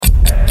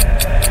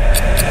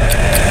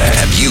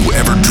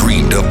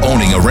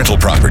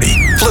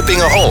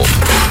flipping a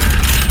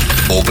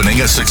home,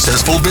 opening a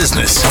successful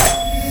business.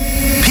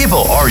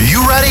 People, are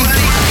you ready?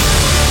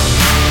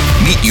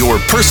 Meet your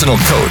personal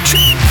coach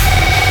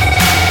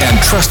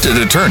and trusted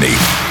attorney,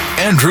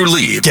 Andrew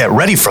Lieb. Get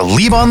ready for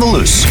Lieb on the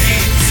Loose,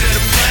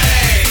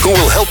 who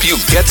will help you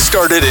get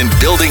started in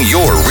building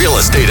your real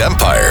estate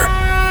empire.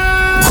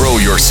 Grow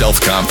your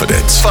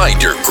self-confidence,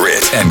 find your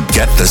grit, and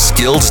get the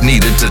skills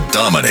needed to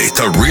dominate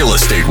the real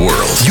estate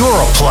world. You're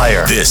a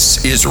player.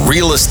 This is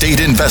Real Estate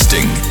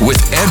Investing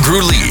with Andrew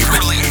Lieb.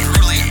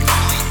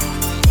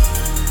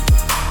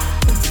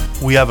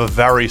 We have a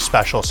very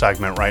special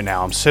segment right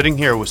now. I'm sitting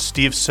here with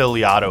Steve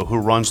Ciliato, who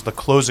runs the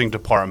closing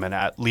department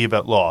at Lieb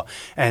at Law.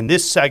 And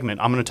this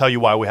segment, I'm going to tell you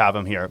why we have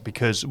him here,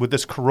 because with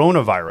this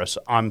coronavirus,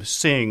 I'm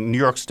seeing New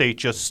York State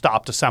just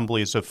stopped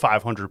assemblies of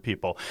 500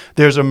 people.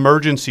 There's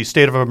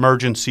state of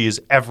emergencies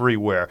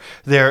everywhere.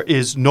 There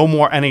is no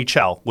more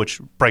NHL,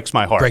 which breaks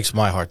my heart. Breaks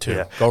my heart, too.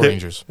 Yeah. Go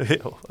Rangers.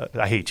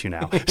 I hate you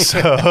now.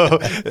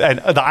 And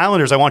the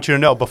Islanders, I want you to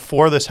know,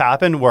 before this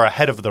happened, we're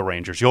ahead of the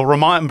Rangers. You'll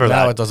remember that.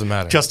 Now it doesn't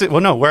matter.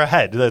 We're ahead.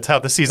 That's how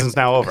the season's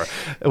now over.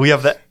 We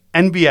have the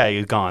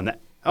NBA gone.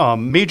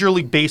 Major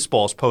League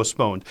Baseball's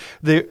postponed.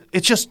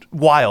 It's just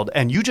wild.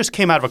 And you just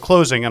came out of a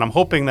closing, and I'm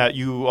hoping that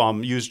you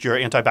used your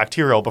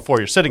antibacterial before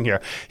you're sitting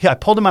here. Yeah, I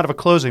pulled him out of a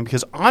closing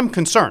because I'm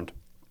concerned.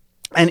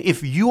 And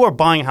if you are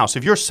buying a house,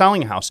 if you're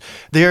selling a house,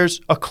 there's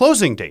a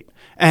closing date.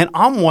 And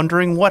I'm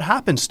wondering what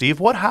happens,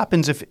 Steve. What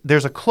happens if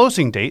there's a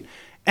closing date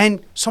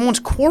and someone's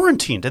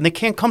quarantined and they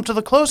can't come to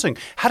the closing?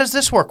 How does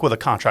this work with a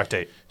contract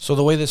date? So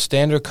the way the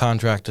standard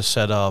contract is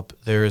set up,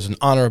 there is an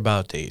on or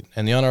about date.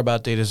 And the on or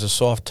about date is a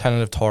soft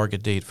tentative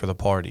target date for the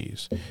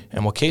parties.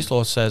 And what case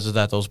law says is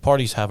that those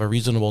parties have a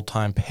reasonable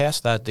time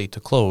past that date to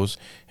close,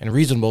 and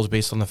reasonable is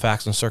based on the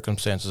facts and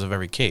circumstances of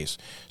every case.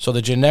 So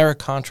the generic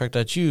contract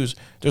that's used,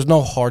 there's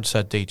no hard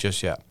set date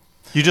just yet.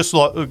 I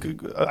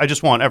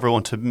just want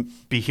everyone to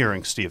be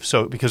hearing, Steve.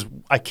 So, because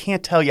I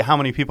can't tell you how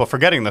many people,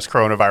 forgetting this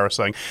coronavirus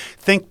thing,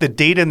 think the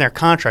date in their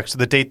contracts is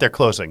the date they're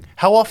closing.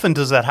 How often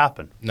does that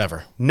happen?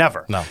 Never.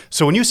 Never. No.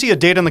 So when you see a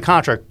date in the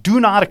contract, do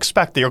not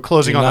expect that you're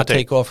closing on that date. Do not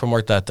take off from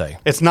work that day.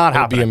 It's not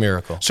happening. It would be a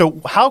miracle. So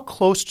how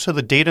close to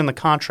the date in the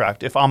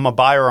contract, if I'm a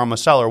buyer or I'm a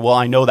seller, will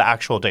I know the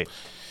actual date?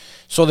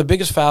 So the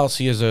biggest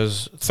fallacy is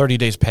there's 30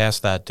 days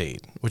past that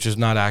date, which is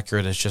not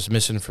accurate. It's just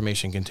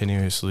misinformation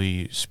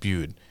continuously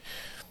spewed.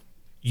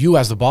 You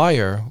as the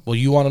buyer, well,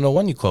 you want to know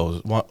when you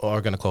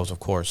are going to close, of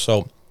course.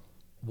 So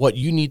what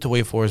you need to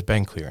wait for is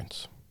bank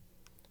clearance.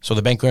 So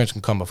the bank clearance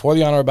can come before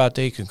the on or about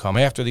date, can come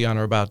after the on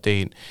or about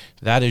date.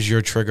 That is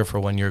your trigger for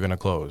when you're going to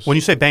close. When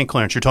you say bank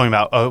clearance, you're talking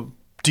about a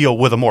deal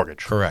with a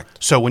mortgage. Correct.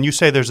 So when you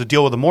say there's a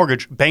deal with a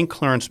mortgage, bank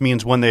clearance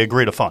means when they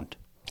agree to fund.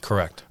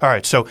 Correct. All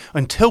right. So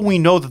until we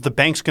know that the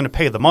bank's going to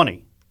pay the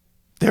money,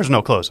 there's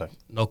no closing.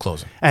 No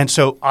closing. And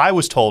so I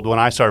was told when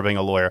I started being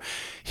a lawyer,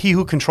 he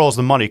who controls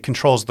the money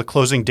controls the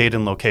closing date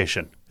and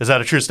location. Is that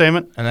a true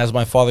statement? And as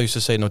my father used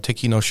to say, no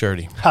ticky, no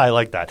surety. I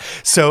like that.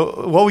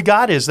 So what we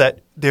got is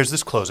that there's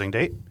this closing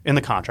date in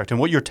the contract. And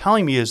what you're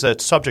telling me is that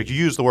subject, you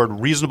use the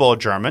word reasonable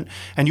adjournment,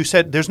 and you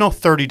said there's no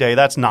 30-day.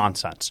 That's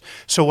nonsense.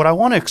 So what I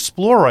want to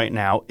explore right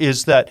now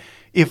is that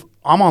if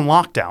I'm on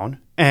lockdown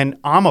and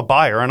I'm a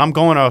buyer and I'm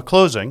going to a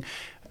closing,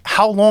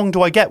 how long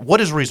do I get?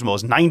 What is reasonable?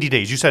 Is 90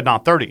 days? You said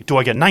not 30. Do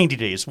I get 90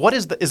 days?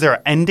 Is there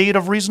an end date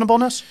of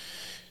reasonableness?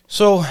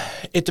 So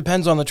it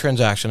depends on the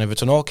transaction. If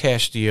it's an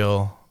all-cash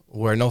deal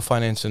where no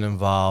financing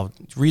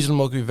involved,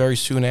 reasonable could be very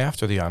soon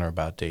after the on or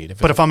about date.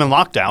 But if I'm in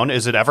lockdown,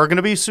 is it ever going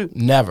to be soon?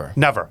 Never.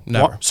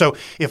 So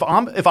if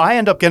I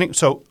end up getting,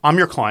 so I'm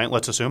your client,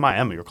 let's assume I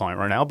am your client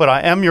right now, but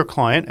I am your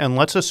client, and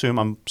let's assume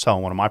I'm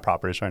selling one of my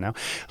properties right now.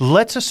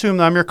 Let's assume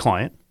that I'm your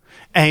client,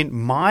 and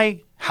my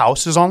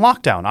house is on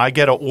lockdown. I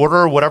get an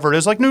order, whatever it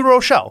is, like New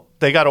Rochelle.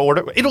 They got an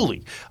order,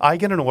 Italy. I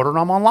get an order and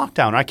I'm on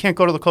lockdown. I can't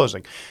go to the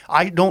closing.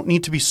 I don't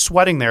need to be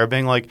sweating there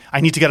being like, I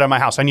need to get out of my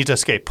house. I need to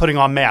escape, putting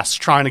on masks,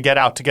 trying to get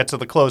out to get to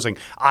the closing.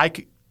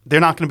 They're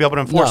not going to be able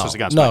to enforce this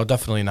against me. No,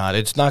 definitely not.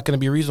 It's not going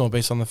to be reasonable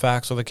based on the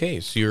facts of the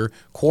case. You're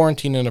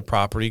quarantined in a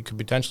property, could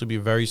potentially be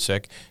very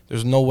sick.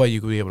 There's no way you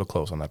could be able to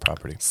close on that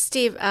property.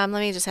 Steve, let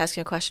me just ask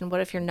you a question.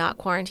 What if you're not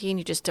quarantined,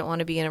 you just don't want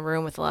to be in a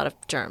room with a lot of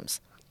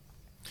germs?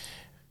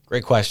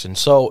 Great question.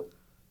 So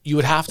you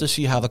would have to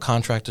see how the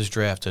contract is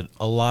drafted.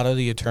 A lot of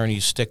the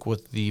attorneys stick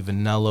with the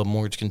vanilla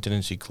mortgage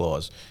contingency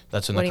clause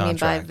that's in the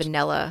contract. What do you mean by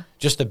vanilla?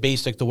 Just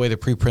the way the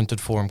pre-printed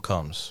form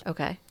comes.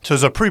 Okay. So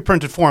there's a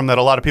pre-printed form that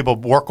a lot of people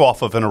work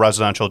off of in a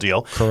residential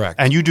deal. Correct.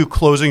 And you do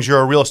closings.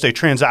 You're a real estate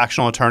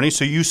transactional attorney,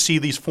 so you see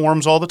these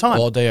forms all the time.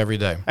 All day, every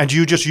day. And do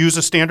you just use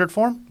a standard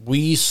form?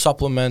 We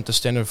supplement the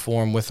standard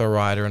form with a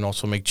rider and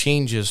also make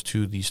changes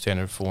to the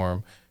standard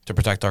form to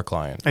protect our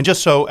client. And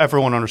just so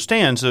everyone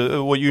understands,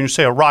 what you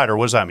say a rider,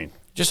 what does that mean?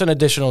 Just an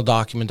additional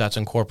document that's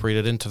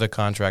incorporated into the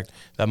contract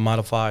that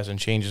modifies and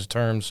changes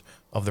terms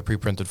of the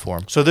pre-printed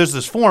form. So there's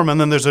this form,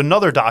 and then there's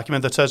another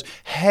document that says,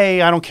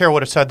 hey, I don't care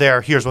what it said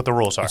there. Here's what the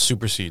rules are. It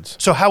supersedes.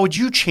 So how would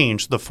you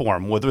change the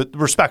form with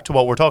respect to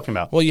what we're talking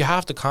about? Well, you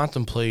have to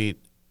contemplate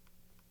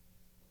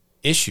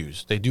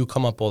issues. They do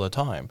come up all the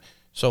time.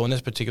 So in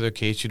this particular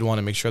case, you'd want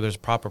to make sure there's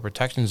proper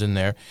protections in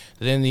there,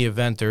 that in the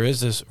event there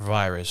is this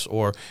virus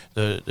or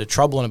the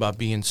troubling about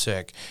being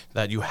sick,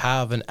 that you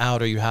have an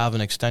out or you have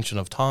an extension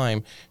of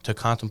time to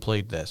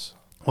contemplate this.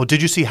 Well,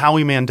 did you see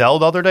Howie Mandel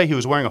the other day? He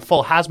was wearing a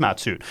full hazmat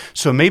suit.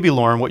 So maybe,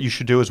 Lauren, what you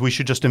should do is we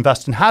should just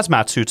invest in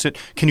hazmat suits.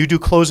 Can you do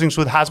closings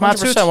with hazmat 100%,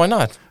 suits? why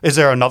not? Is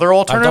there another I've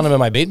alternative? done them in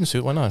my bathing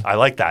suit. Why not? I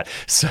like that.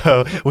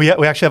 So we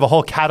actually have a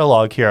whole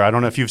catalog here. I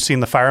don't know if you've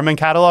seen the fireman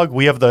catalog.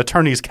 We have the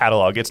attorney's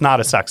catalog. It's not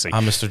as sexy.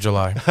 I'm Mr.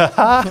 July.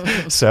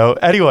 So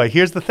anyway,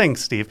 here's the thing,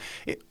 Steve.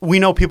 We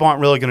know people aren't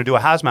really going to do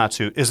a hazmat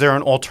suit. Is there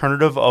an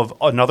alternative of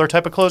another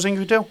type of closing you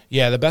could do?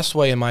 Yeah, the best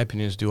way, in my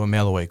opinion, is do a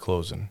mail-away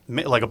closing.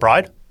 Like a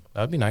bride?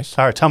 That'd be nice.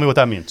 All right, tell me what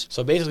that means.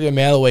 So basically a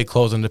mail-away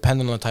closing,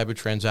 depending on the type of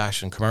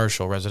transaction,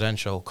 commercial,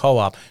 residential,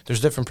 co-op, there's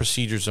different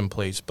procedures in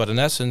place. But in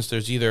essence,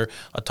 there's either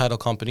a title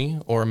company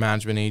or a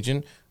management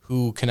agent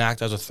who can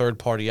act as a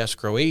third-party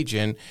escrow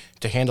agent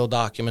to handle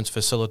documents,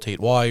 facilitate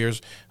wires,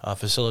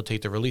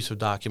 facilitate the release of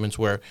documents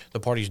where the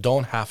parties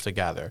don't have to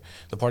gather.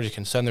 The parties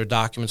can send their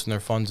documents and their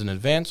funds in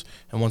advance,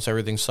 and once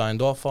everything's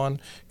signed off on,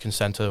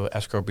 consent to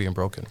escrow being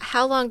broken.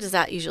 How long does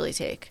that usually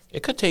take?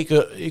 It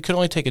could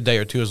only take a day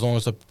or two, as long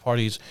as the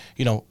parties,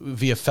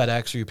 via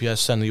FedEx or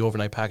UPS send the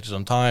overnight packages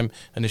on time,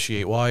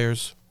 initiate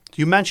wires.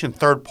 You mentioned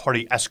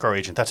third-party escrow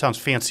agent. That sounds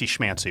fancy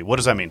schmancy. What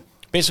does that mean?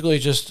 Basically,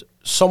 just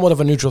somewhat of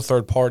a neutral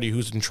third party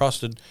who's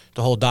entrusted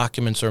to hold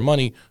documents or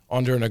money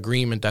under an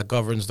agreement that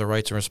governs the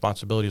rights and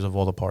responsibilities of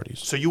all the parties.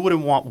 So you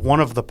wouldn't want one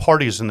of the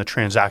parties in the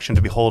transaction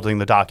to be holding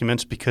the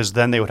documents, because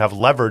then they would have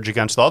leverage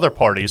against the other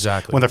parties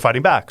when they're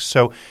fighting back.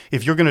 So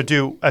if you're going to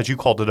do, as you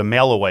called it, a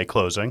mail-away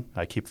closing,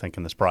 I keep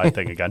thinking this bride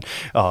thing again,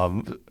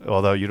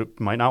 although you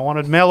might not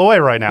want to mail away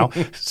right now.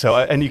 So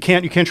and you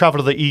can't travel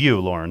to the EU,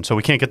 Lauren, so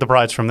we can't get the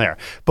brides from there.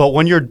 But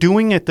when you're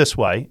doing it this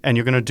way and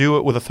you're going to do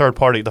it with a third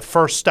party, the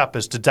first step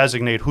is to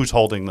designate who's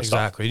holding the stuff.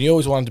 Exactly. You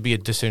always want it to be a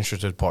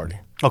disinterested party.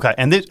 Okay,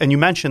 and you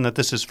mentioned that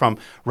this is from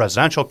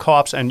residential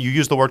co-ops, and you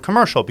use the word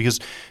commercial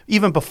because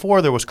even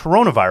before there was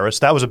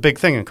coronavirus, that was a big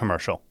thing in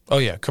commercial. Oh,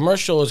 yeah.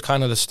 Commercial is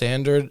kind of the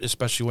standard,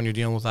 especially when you're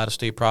dealing with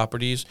out-of-state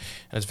properties,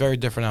 and it's very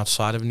different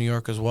outside of New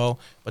York as well.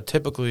 But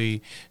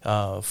typically,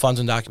 funds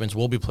and documents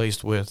will be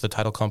placed with the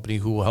title company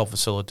who will help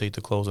facilitate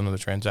the closing of the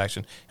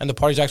transaction, and the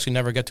parties actually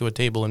never get to a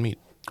table and meet.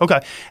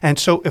 Okay. And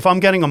so if I'm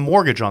getting a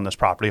mortgage on this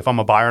property, if I'm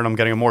a buyer and I'm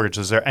getting a mortgage,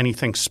 is there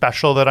anything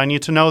special that I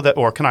need to know,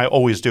 or can I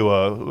always do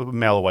a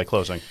mail-away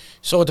closing?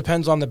 So it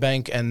depends on the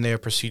bank and their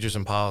procedures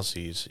and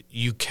policies.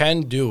 You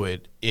can do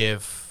it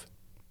if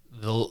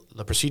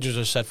the procedures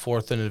are set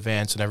forth in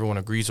advance and everyone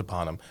agrees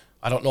upon them.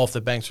 I don't know if the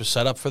banks are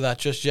set up for that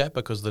just yet,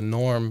 because the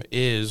norm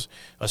is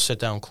a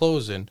sit-down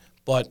closing,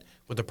 but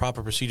with the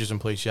proper procedures in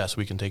place, yes,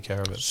 we can take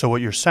care of it. So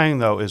what you're saying,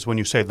 though, is when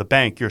you say the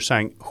bank, you're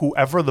saying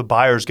whoever the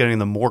buyer is getting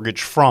the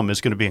mortgage from is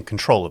going to be in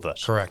control of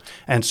this. Correct.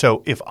 And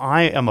so if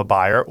I am a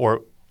buyer,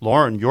 or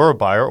Lauren, you're a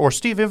buyer, or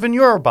Steve, even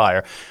you're a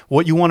buyer,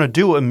 what you want to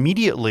do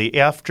immediately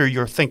after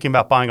you're thinking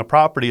about buying a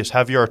property is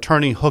have your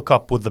attorney hook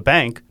up with the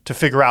bank to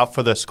figure out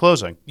for this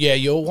closing. Yeah,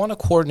 you'll want to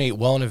coordinate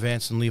well in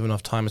advance and leave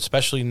enough time,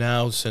 especially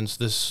now since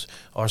this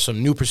are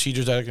some new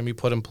procedures that are going to be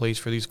put in place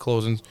for these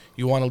closings.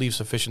 You want to leave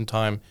sufficient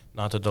time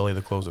not to delay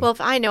the closing. Well,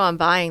 if I know I'm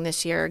buying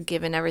this year,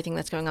 given everything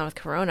that's going on with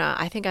Corona,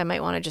 I think I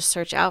might want to just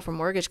search out for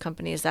mortgage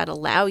companies that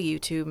allow you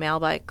to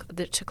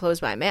to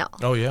close by mail.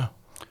 Oh, yeah.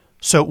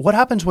 So what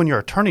happens when your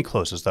attorney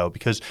closes, though?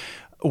 Because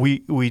we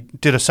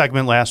did a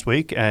segment last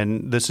week,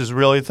 and this is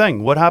really a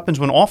thing. What happens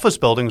when office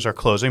buildings are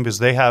closing because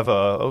they have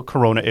a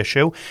corona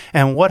issue?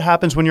 And what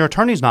happens when your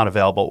attorney's not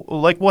available?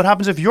 Like, what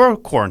happens if you're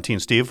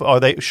quarantined, Steve?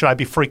 Should I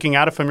be freaking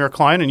out if I'm your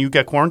client and you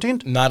get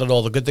quarantined? Not at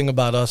all. The good thing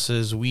about us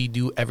is we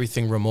do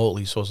everything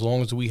remotely. So as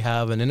long as we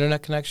have an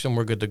internet connection,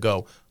 we're good to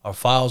go. Our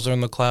files are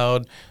in the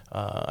cloud.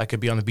 I could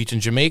be on the beach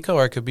in Jamaica,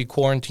 or I could be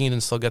quarantined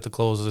and still get the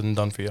closing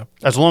done for you.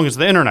 As long as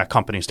the internet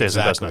company stays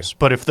in business.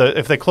 But if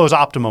they close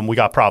Optimum, we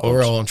got problems.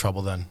 We're all in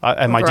trouble then.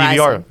 And my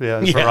Verizon.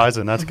 DVR,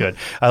 Verizon, that's good.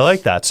 I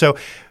like that. So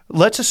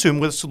let's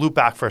assume, let's loop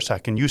back for a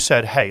second. You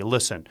said, hey,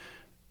 listen,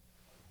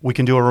 we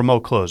can do a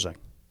remote closing.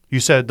 You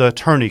said the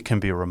attorney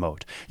can be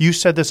remote. You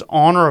said this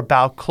on or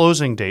about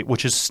closing date,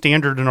 which is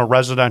standard in a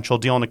residential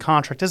deal in the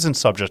contract, isn't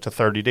subject to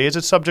 30 days.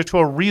 It's subject to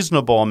a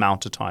reasonable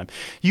amount of time.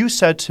 You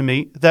said to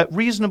me that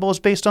reasonable is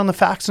based on the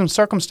facts and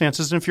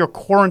circumstances, and if you're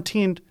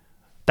quarantined,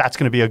 that's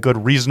going to be a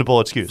good, reasonable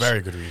excuse.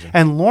 Very good reason.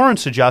 And Lauren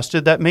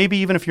suggested that maybe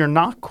even if you're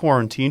not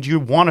quarantined, you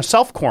want to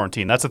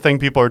self-quarantine. That's the thing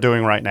people are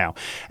doing right now.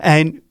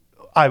 And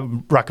I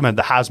recommend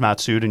the hazmat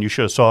suit, and you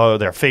should have saw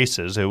their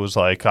faces. It was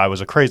like I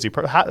was a crazy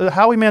person.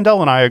 Howie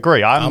Mandel and I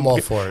agree. I'm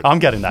all for it. I'm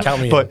getting that. Count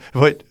me in.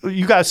 But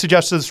you guys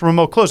suggested this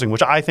remote closing,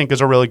 which I think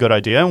is a really good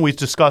idea, and we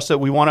discussed that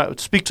we want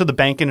to speak to the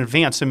bank in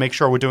advance and make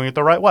sure we're doing it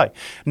the right way.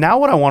 Now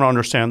what I want to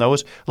understand, though,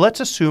 is let's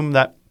assume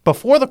that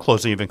before the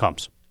closing even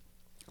comes,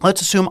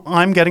 let's assume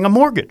I'm getting a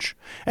mortgage,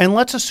 and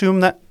let's assume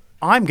that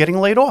I'm getting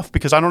laid off,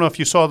 because I don't know if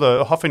you saw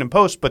the Huffington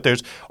Post, but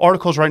there's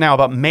articles right now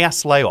about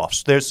mass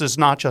layoffs. This is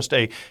not just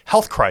a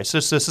health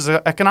crisis. This is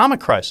an economic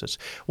crisis.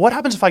 What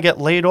happens if I get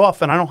laid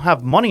off and I don't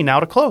have money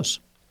now to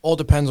close? All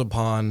depends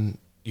upon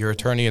your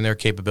attorney and their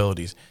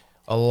capabilities.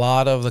 A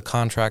lot of the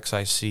contracts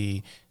I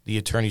see, the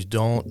attorneys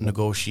don't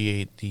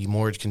negotiate the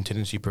mortgage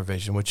contingency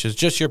provision, which is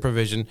just your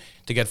provision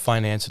to get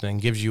financing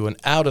and gives you an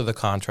out of the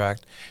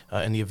contract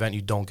in the event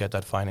you don't get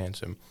that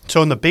financing.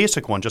 So in the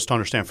basic one, just to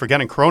understand,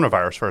 forgetting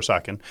coronavirus for a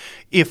second,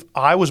 if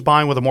I was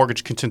buying with a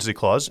mortgage contingency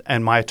clause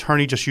and my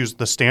attorney just used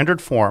the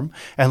standard form,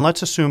 and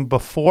let's assume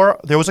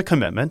before there was a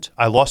commitment,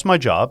 I lost my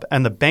job,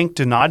 and the bank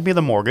denied me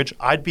the mortgage,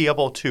 I'd be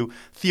able to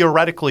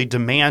theoretically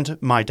demand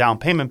my down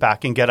payment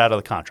back and get out of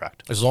the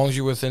contract. As long as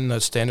you're within the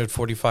standard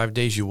 45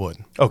 days, you would.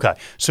 Okay.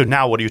 So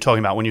now what are you talking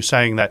about when you're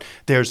saying that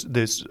there's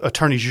this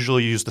attorneys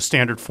usually use the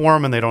standard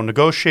form and they don't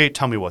negotiate?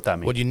 Tell me what that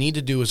means. What you need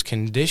to do is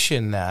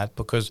condition that,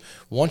 because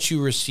once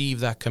you receive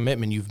that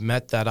commitment, you've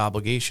met that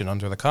obligation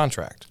under the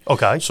contract.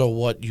 Okay. So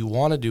what you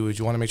want to do is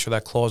you want to make sure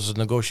that clause is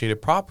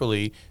negotiated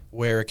properly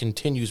where it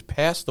continues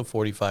past the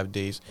 45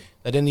 days,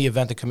 that in the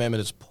event the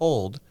commitment is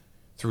pulled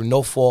through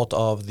no fault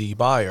of the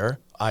buyer,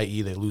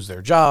 i.e. they lose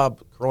their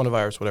job,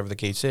 coronavirus, whatever the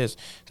case is,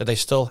 that they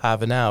still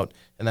have an out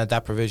and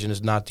that provision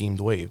is not deemed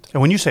waived.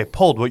 And when you say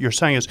pulled, what you're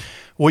saying is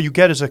what you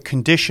get is a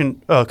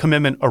condition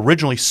commitment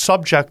originally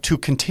subject to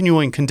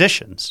continuing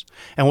conditions.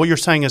 And what you're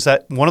saying is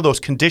that one of those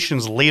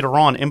conditions later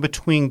on in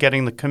between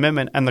getting the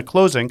commitment and the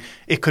closing,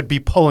 it could be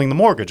pulling the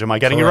mortgage. Am I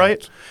getting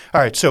Correct. it right?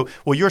 All right. So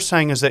what you're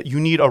saying is that you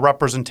need a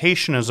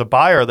representation as a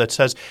buyer that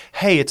says,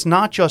 hey, it's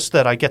not just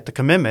that I get the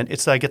commitment,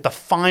 it's that I get the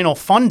final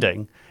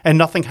funding and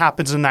nothing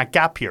happens in that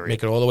gap period.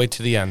 Make it all the way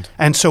to the end.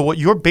 And so what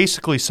you're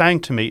basically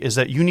saying to me is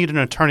that you need an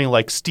attorney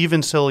like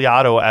Steven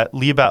Ciliato at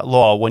Libat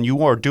Law when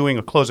you are doing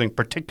a closing,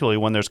 particularly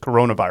when there's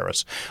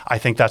coronavirus. I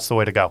think that's the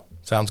way to go.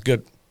 Sounds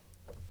good.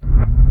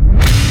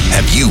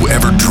 Have you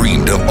ever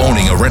dreamed of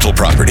owning a rental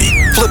property,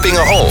 flipping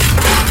a home,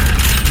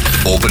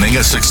 opening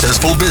a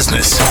successful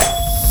business?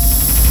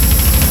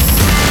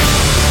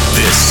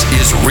 This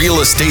is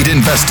Real Estate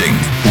Investing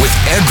with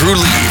Andrew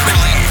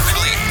Lieb.